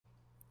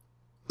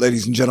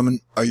Ladies and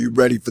gentlemen, are you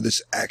ready for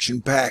this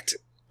action-packed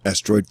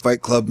Asteroid Fight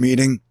Club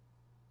meeting?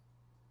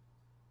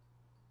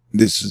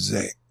 This is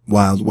a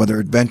wild weather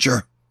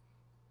adventure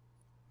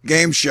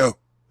game show,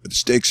 but the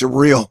stakes are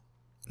real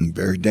and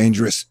very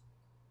dangerous.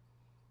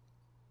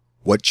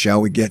 What shall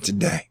we get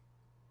today?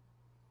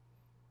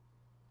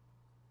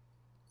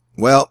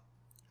 Well,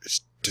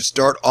 to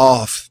start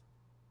off,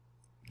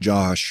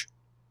 Josh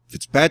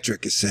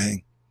Fitzpatrick is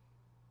saying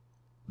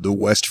the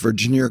West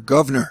Virginia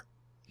governor,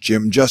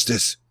 Jim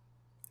Justice,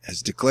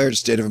 has declared a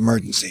state of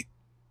emergency.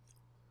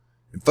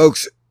 And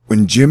folks,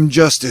 when Jim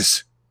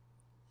Justice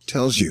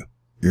tells you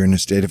you're in a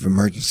state of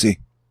emergency,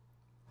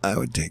 I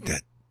would take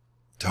that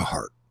to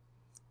heart.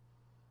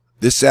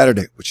 This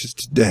Saturday, which is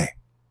today,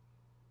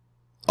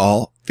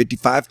 all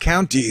 55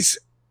 counties,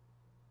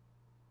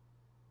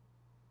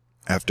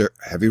 after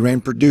heavy rain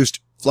produced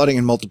flooding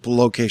in multiple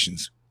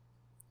locations.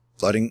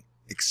 Flooding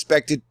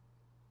expected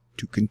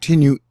to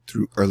continue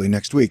through early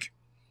next week.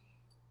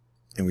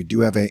 And we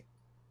do have a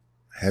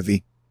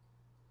heavy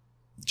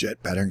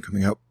jet pattern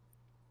coming up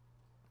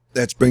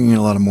that's bringing in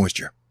a lot of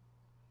moisture.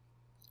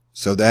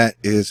 So that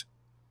is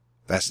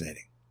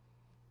fascinating.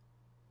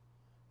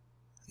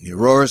 The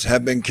auroras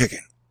have been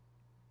kicking.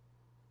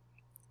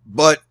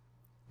 But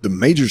the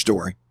major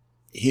story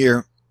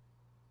here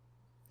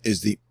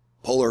is the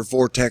polar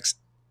vortex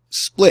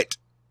split,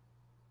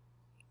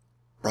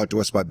 brought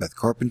to us by Beth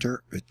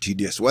Carpenter at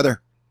TDS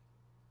Weather.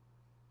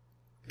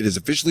 It is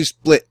officially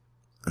split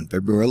on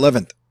February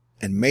 11th,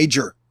 and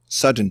major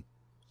sudden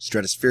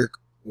stratospheric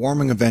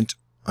warming event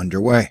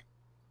underway.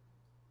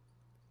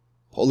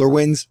 Polar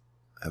winds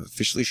have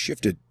officially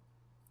shifted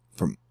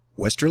from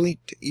westerly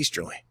to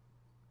easterly.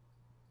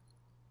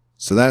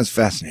 So that is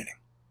fascinating.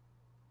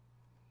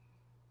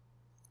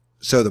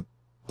 So the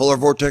polar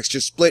vortex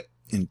just split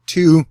in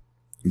two.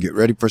 Get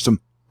ready for some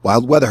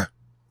wild weather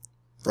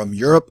from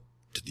Europe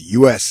to the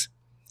U.S.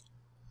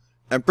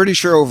 I'm pretty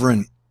sure over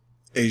in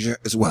Asia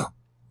as well,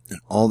 and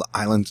all the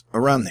islands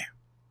around there.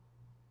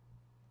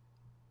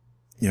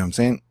 You know what I'm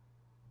saying?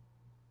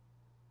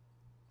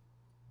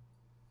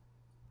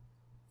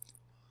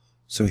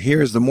 So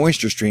here is the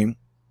moisture stream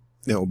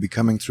that will be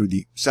coming through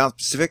the South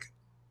Pacific,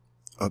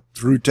 up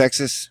through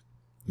Texas,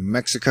 New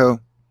Mexico,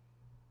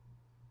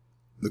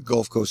 the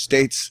Gulf Coast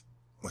states,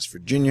 West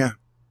Virginia,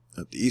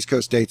 up the East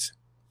Coast states,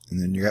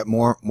 and then you got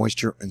more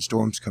moisture and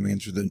storms coming in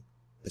through the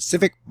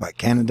Pacific by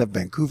Canada,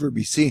 Vancouver,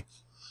 BC,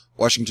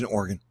 Washington,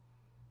 Oregon.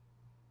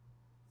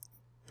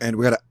 And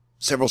we got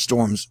several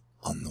storms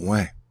on the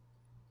way.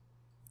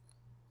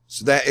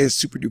 So that is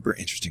super duper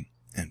interesting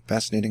and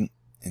fascinating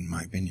in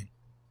my opinion.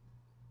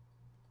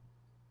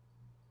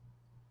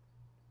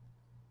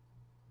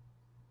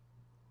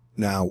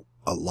 Now,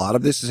 a lot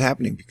of this is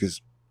happening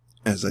because,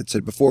 as I'd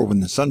said before,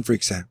 when the sun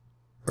freaks out,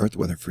 Earth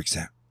weather freaks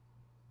out.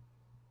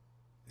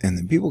 And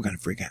then people kind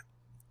of freak out.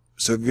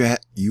 So if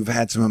you've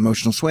had some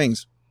emotional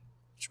swings,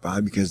 it's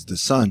probably because the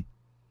sun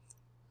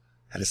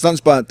had a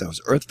sunspot that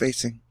was Earth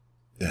facing,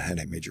 that had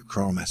a major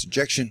coronal mass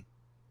ejection,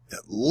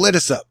 that lit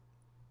us up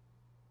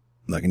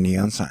like a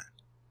neon sign.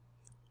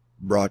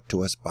 Brought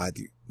to us by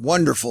the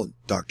wonderful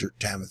Dr.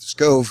 Tamita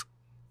Skov,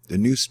 the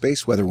new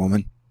space weather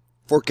woman.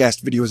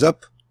 Forecast video is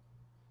up.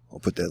 I'll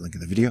put that link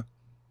in the video.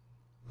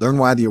 Learn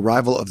why the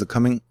arrival of the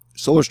coming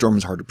solar storm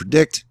is hard to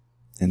predict.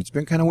 And it's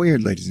been kind of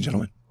weird, ladies and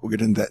gentlemen. We'll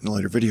get into that in a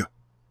later video.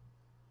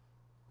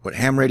 What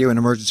ham radio and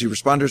emergency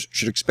responders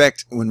should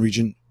expect when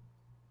region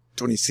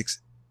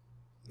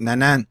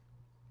 2699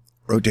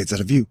 rotates out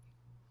of view.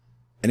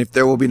 And if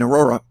there will be an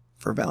aurora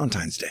for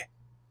Valentine's Day.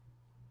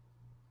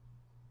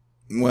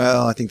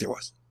 Well, I think there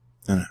was.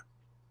 I don't know.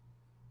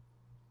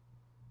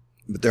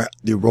 But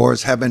the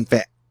auroras have been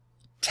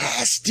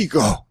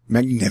fantastico,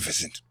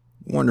 magnificent,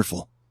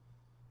 wonderful,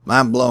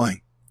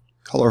 mind-blowing,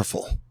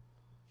 colorful,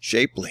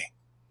 shapely.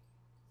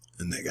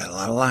 And they got a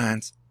lot of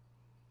lines.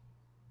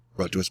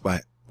 Brought to us by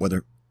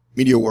Weather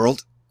Media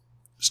World,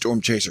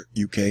 Storm Chaser,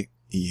 UK,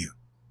 EU.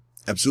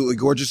 Absolutely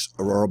gorgeous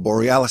Aurora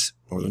Borealis,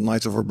 Northern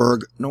Lights over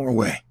Berg,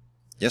 Norway.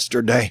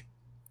 Yesterday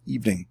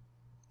evening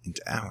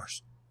into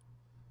hours.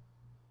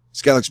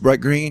 Sky looks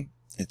bright green.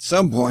 At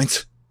some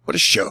points, what a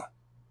show.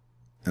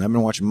 And I've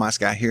been watching My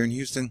Sky here in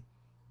Houston,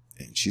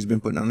 and she's been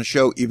putting on a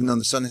show even though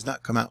the sun has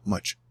not come out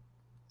much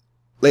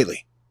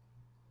lately.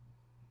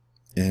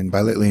 And by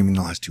lately, I mean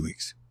the last 2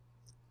 weeks.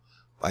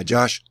 By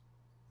Josh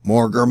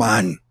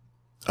Morgerman,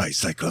 Ice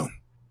Cyclone.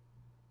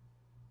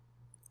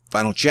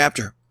 Final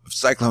chapter of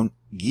Cyclone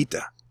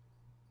Gita.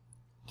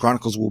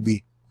 Chronicles will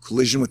be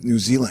collision with New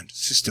Zealand.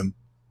 System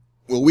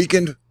will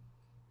weaken,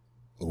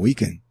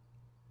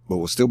 but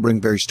will still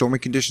bring very stormy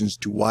conditions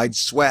to wide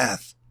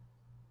swath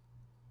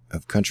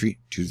of country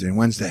Tuesday and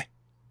Wednesday.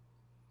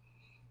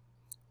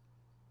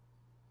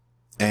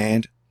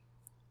 And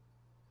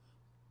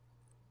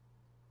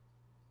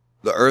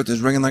the earth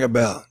is ringing like a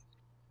bell.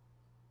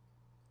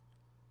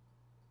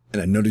 And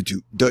I noted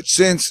to Dutch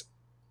Sense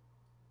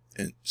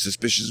and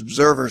Suspicious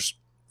Observers,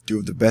 two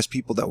of the best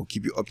people that will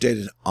keep you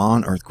updated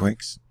on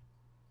earthquakes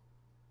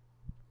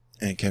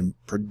and can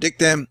predict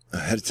them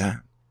ahead of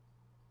time.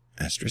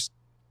 Asterisk.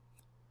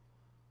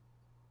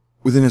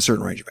 within a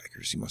certain range of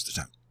accuracy most of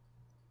the time.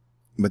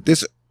 But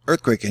this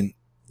earthquake in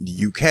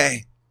the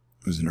UK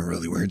was in a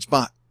really weird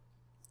spot,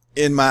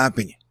 in my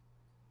opinion.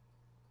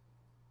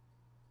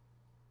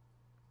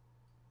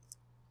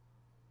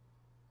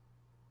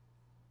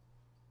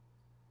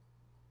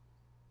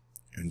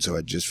 And so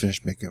I just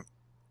finished making a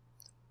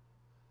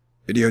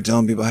video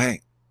telling people,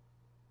 hey,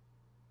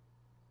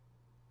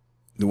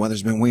 the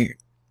weather's been weird.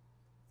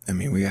 I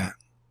mean, we got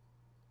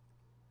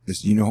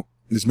this,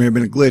 this may have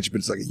been a glitch, but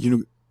it's like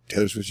a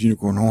Taylor Swift's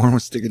unicorn horn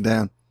was sticking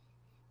down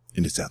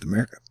into South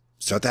America.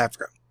 South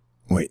Africa.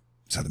 Wait,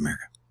 South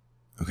America.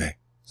 Okay,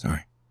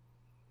 sorry.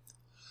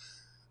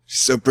 She's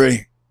so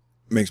pretty.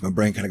 Makes my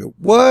brain kind of go,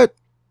 what?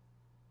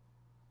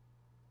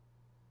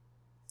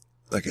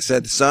 Like I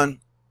said, the sun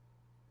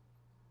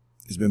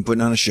has been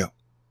putting on a show.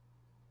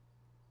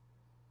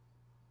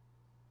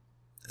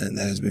 And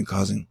that has been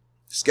causing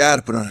the sky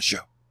to put on a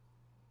show.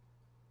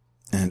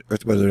 And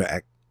earth weather to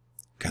act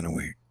kind of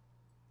weird.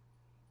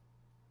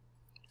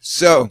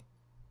 So,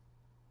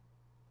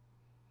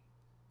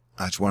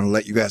 I just want to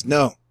let you guys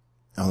know,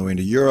 all the way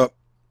into Europe,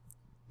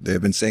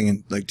 they've been saying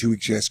in like 2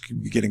 weeks, you guys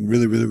could be getting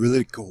really, really,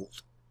 really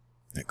cold.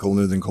 And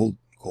colder than cold.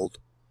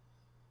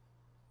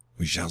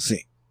 We shall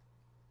see.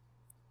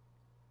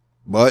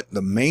 But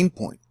the main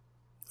point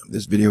of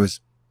this video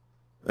is,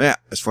 yeah,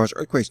 as far as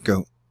earthquakes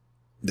go,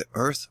 the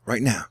earth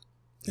right now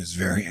is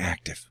very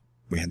active.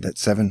 We had that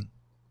 7.5,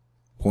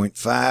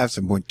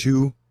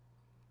 7.2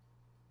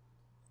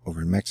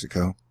 over in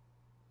Mexico.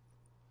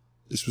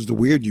 This was the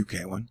weird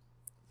UK one,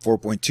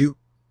 4.2 in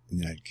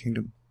the United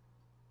Kingdom.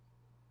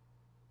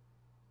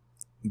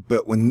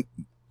 But when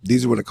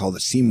these are what I call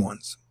the seam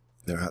ones,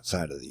 they're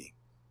outside of the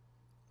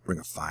ring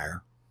of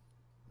fire.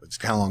 It's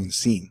kind of along the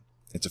seam.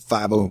 It's a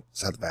 5-0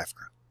 south of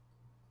Africa.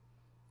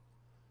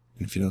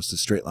 And if you notice the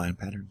straight line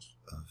patterns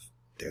of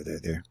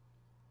there.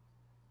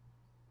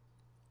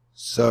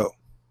 So,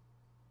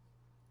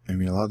 I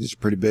mean, a lot of these are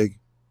pretty big,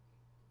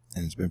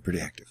 and it's been pretty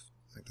active.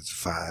 Like that's a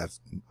 5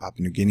 in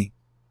Papua New Guinea.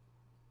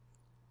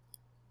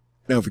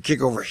 Now, if we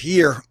kick over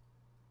here,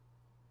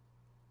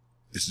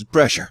 this is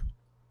pressure.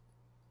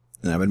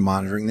 And I've been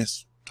monitoring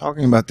this,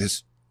 talking about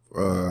this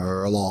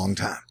for a long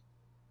time.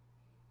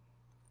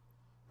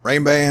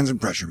 Rain bands and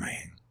pressure,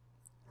 man.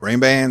 Rain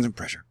bands and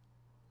pressure.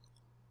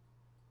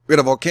 We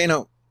got a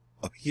volcano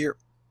up here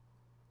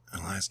in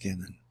Alaska,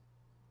 and then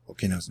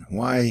volcanoes in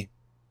Hawaii.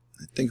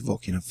 I think a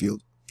volcano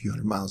field a few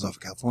hundred miles off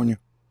of California.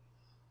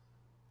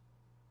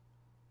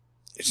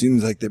 It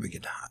seems like they've been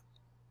getting hot.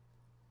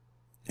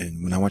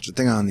 And when I watched the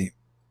thing on the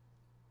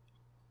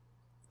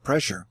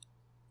pressure,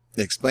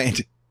 they explained,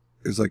 it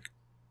was like,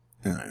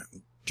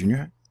 junior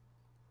high?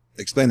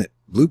 They explained that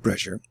blue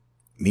pressure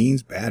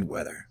means bad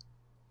weather.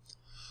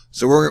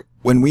 So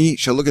when we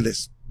shall look at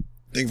this,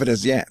 think of it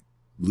as, yeah,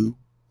 blue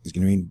is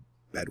going to mean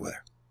bad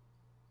weather.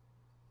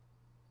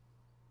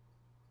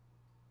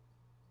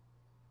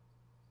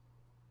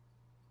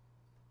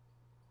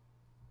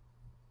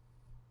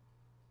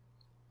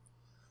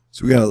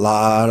 So we got a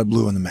lot of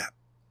blue on the map.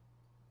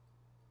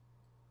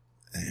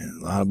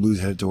 And a lot of blues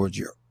headed towards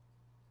Europe.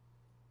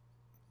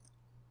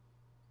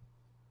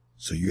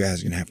 So you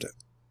guys are going to have to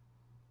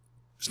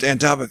stay on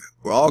top of it.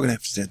 We're all going to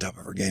have to stay on top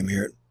of our game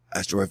here at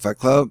Asteroid Fight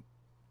Club.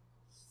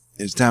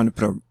 It's time to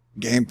put our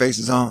game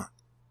faces on.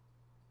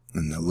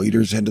 And the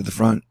leaders head to the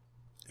front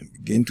and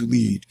begin to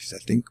lead, because I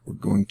think we're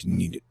going to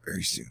need it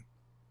very soon.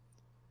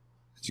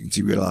 As you can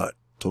see, we got a lot of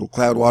total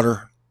cloud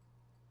water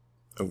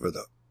over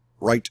the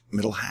right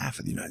middle half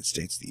of the United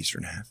States, the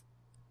eastern half.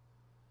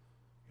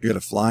 You got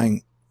a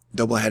flying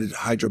double-headed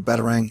hydro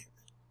batarang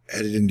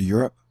headed into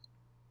Europe.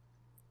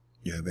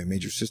 You have a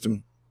major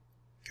system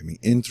coming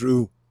in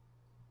through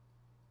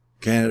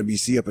Canada,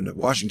 BC, up into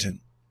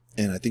Washington.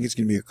 And I think it's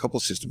going to be a couple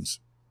systems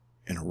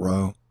in a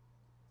row.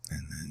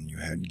 And then you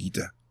had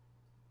Gita.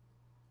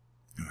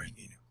 Where's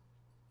Gita?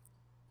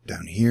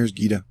 Down here's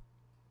Gita.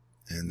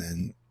 And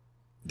then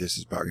this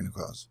is probably going to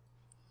cause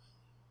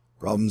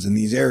problems in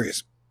these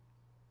areas.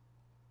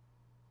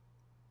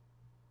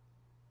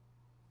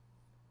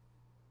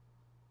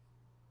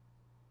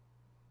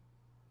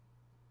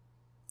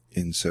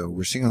 And so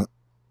we're seeing a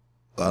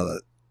lot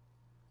of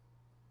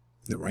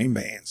the rain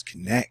bands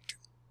connect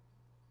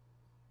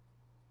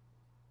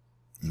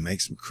and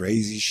make some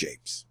crazy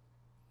shapes.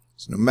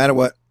 So no matter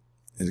what,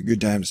 it's a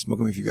good time to smoke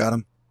them if you got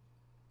them.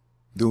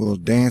 Do a little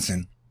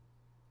dancing.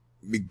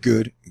 Be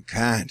good and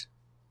kind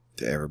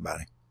to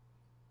everybody.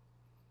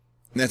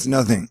 And that's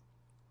another thing.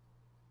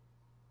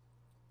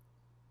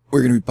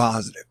 We're going to be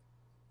positive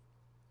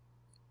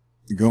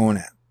going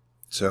out.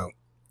 So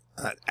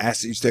I'd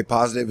ask that you stay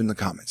positive in the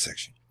comment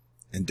section.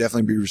 And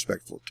definitely be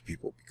respectful to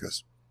people,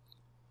 because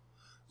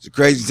it's a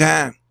crazy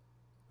time,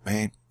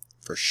 man,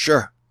 for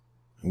sure.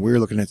 And we're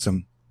looking at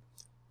some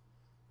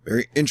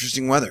very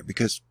interesting weather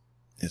because,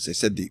 as I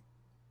said, the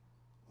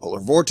polar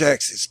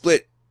vortex is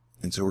split.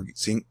 And so we're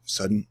seeing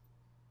sudden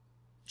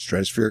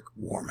stratospheric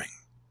warming.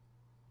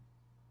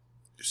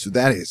 So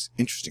that is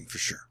interesting for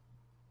sure.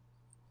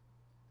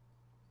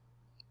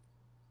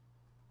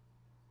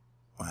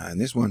 And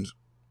this one's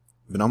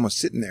been almost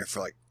sitting there for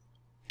like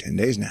 10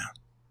 days now,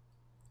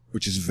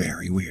 which is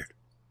very weird.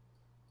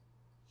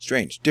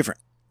 Strange, different,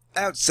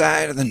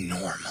 outside of the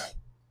normal.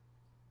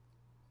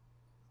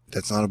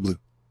 That's not a blue.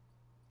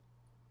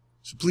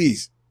 So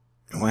please,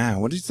 wow,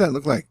 what does that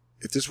look like?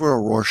 If this were a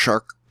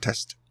Rorschach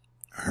test,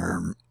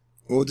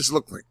 what would this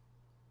look like?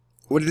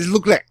 What did this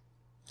look like?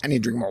 I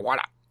need to drink more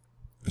water.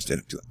 Instead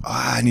of doing,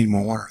 I need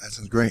more water. That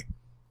sounds great.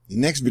 The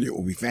next video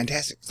will be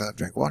fantastic because I've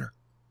drank water.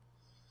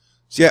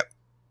 So, yep.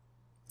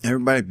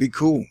 Everybody be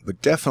cool,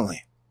 but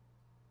definitely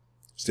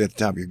stay at the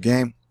top of your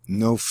game.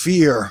 No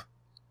fear.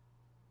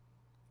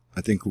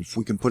 I think if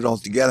we can put it all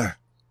together,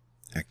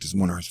 act as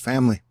one Earth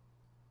family,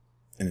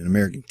 and an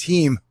American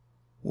team,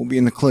 we'll be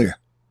in the clear.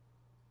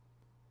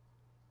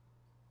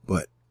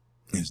 But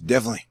it's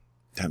definitely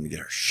time to get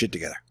our shit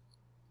together.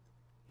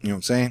 You know what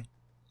I'm saying?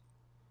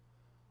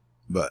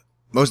 But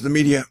most of the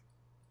media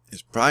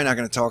is probably not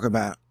going to talk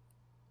about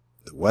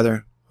the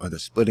weather or the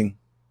splitting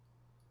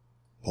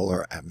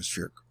polar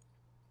atmospheric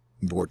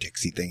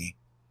vortexy thingy.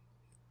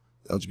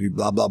 They'll just be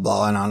blah, blah,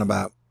 blah, and on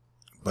about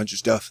a bunch of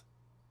stuff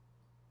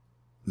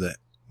that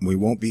we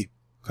won't be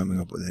coming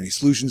up with any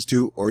solutions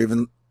to, or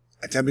even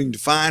attempting to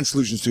find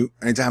solutions to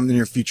anytime in the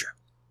near future.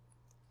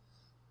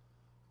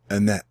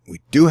 And that we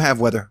do have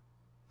weather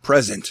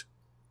present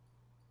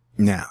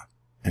now,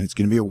 and it's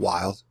going to be a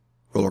wild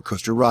roller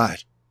coaster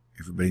ride.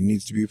 Everybody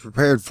needs to be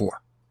prepared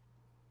for.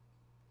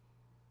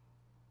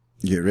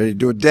 Get ready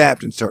to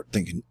adapt and start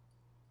thinking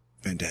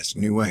fantastic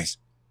new ways.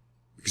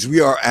 Because we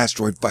are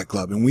Asteroid Fight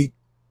Club, and we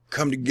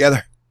come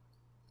together.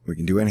 We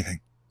can do anything.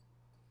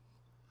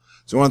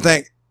 So I want to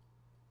thank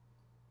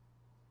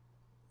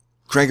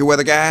Cranky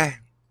Weather Guy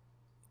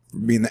for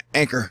being the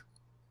anchor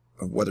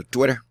of Weather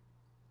Twitter,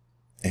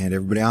 and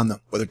everybody on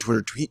the Weather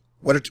Twitter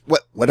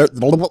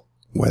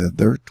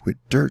Weather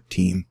Twitter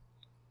team.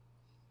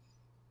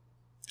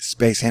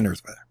 Space and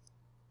Earth Weather.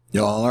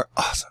 Y'all are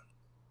awesome.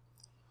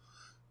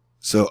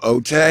 So,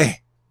 Ote,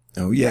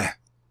 oh yeah,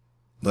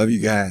 love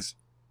you guys.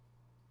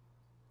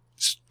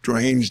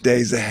 Strange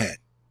days ahead,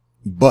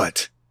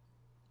 but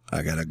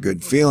I got a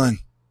good feeling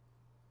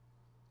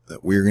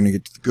that we're going to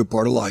get to the good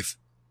part of life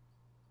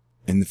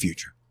in the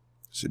future.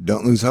 So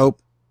don't lose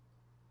hope.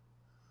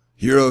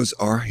 Heroes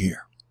are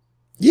here.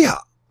 Yeah.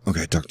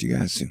 Okay, talk to you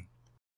guys soon.